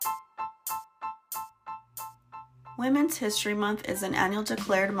Women's History Month is an annual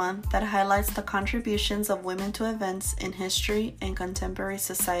declared month that highlights the contributions of women to events in history and contemporary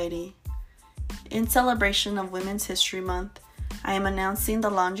society. In celebration of Women's History Month, I am announcing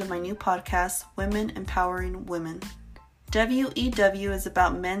the launch of my new podcast, Women Empowering Women. WEW is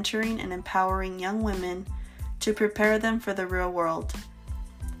about mentoring and empowering young women to prepare them for the real world.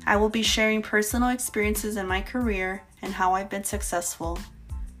 I will be sharing personal experiences in my career and how I've been successful.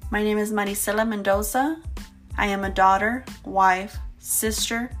 My name is Maricela Mendoza. I am a daughter, wife,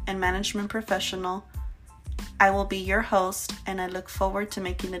 sister, and management professional. I will be your host, and I look forward to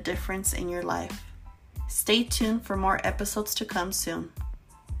making a difference in your life. Stay tuned for more episodes to come soon.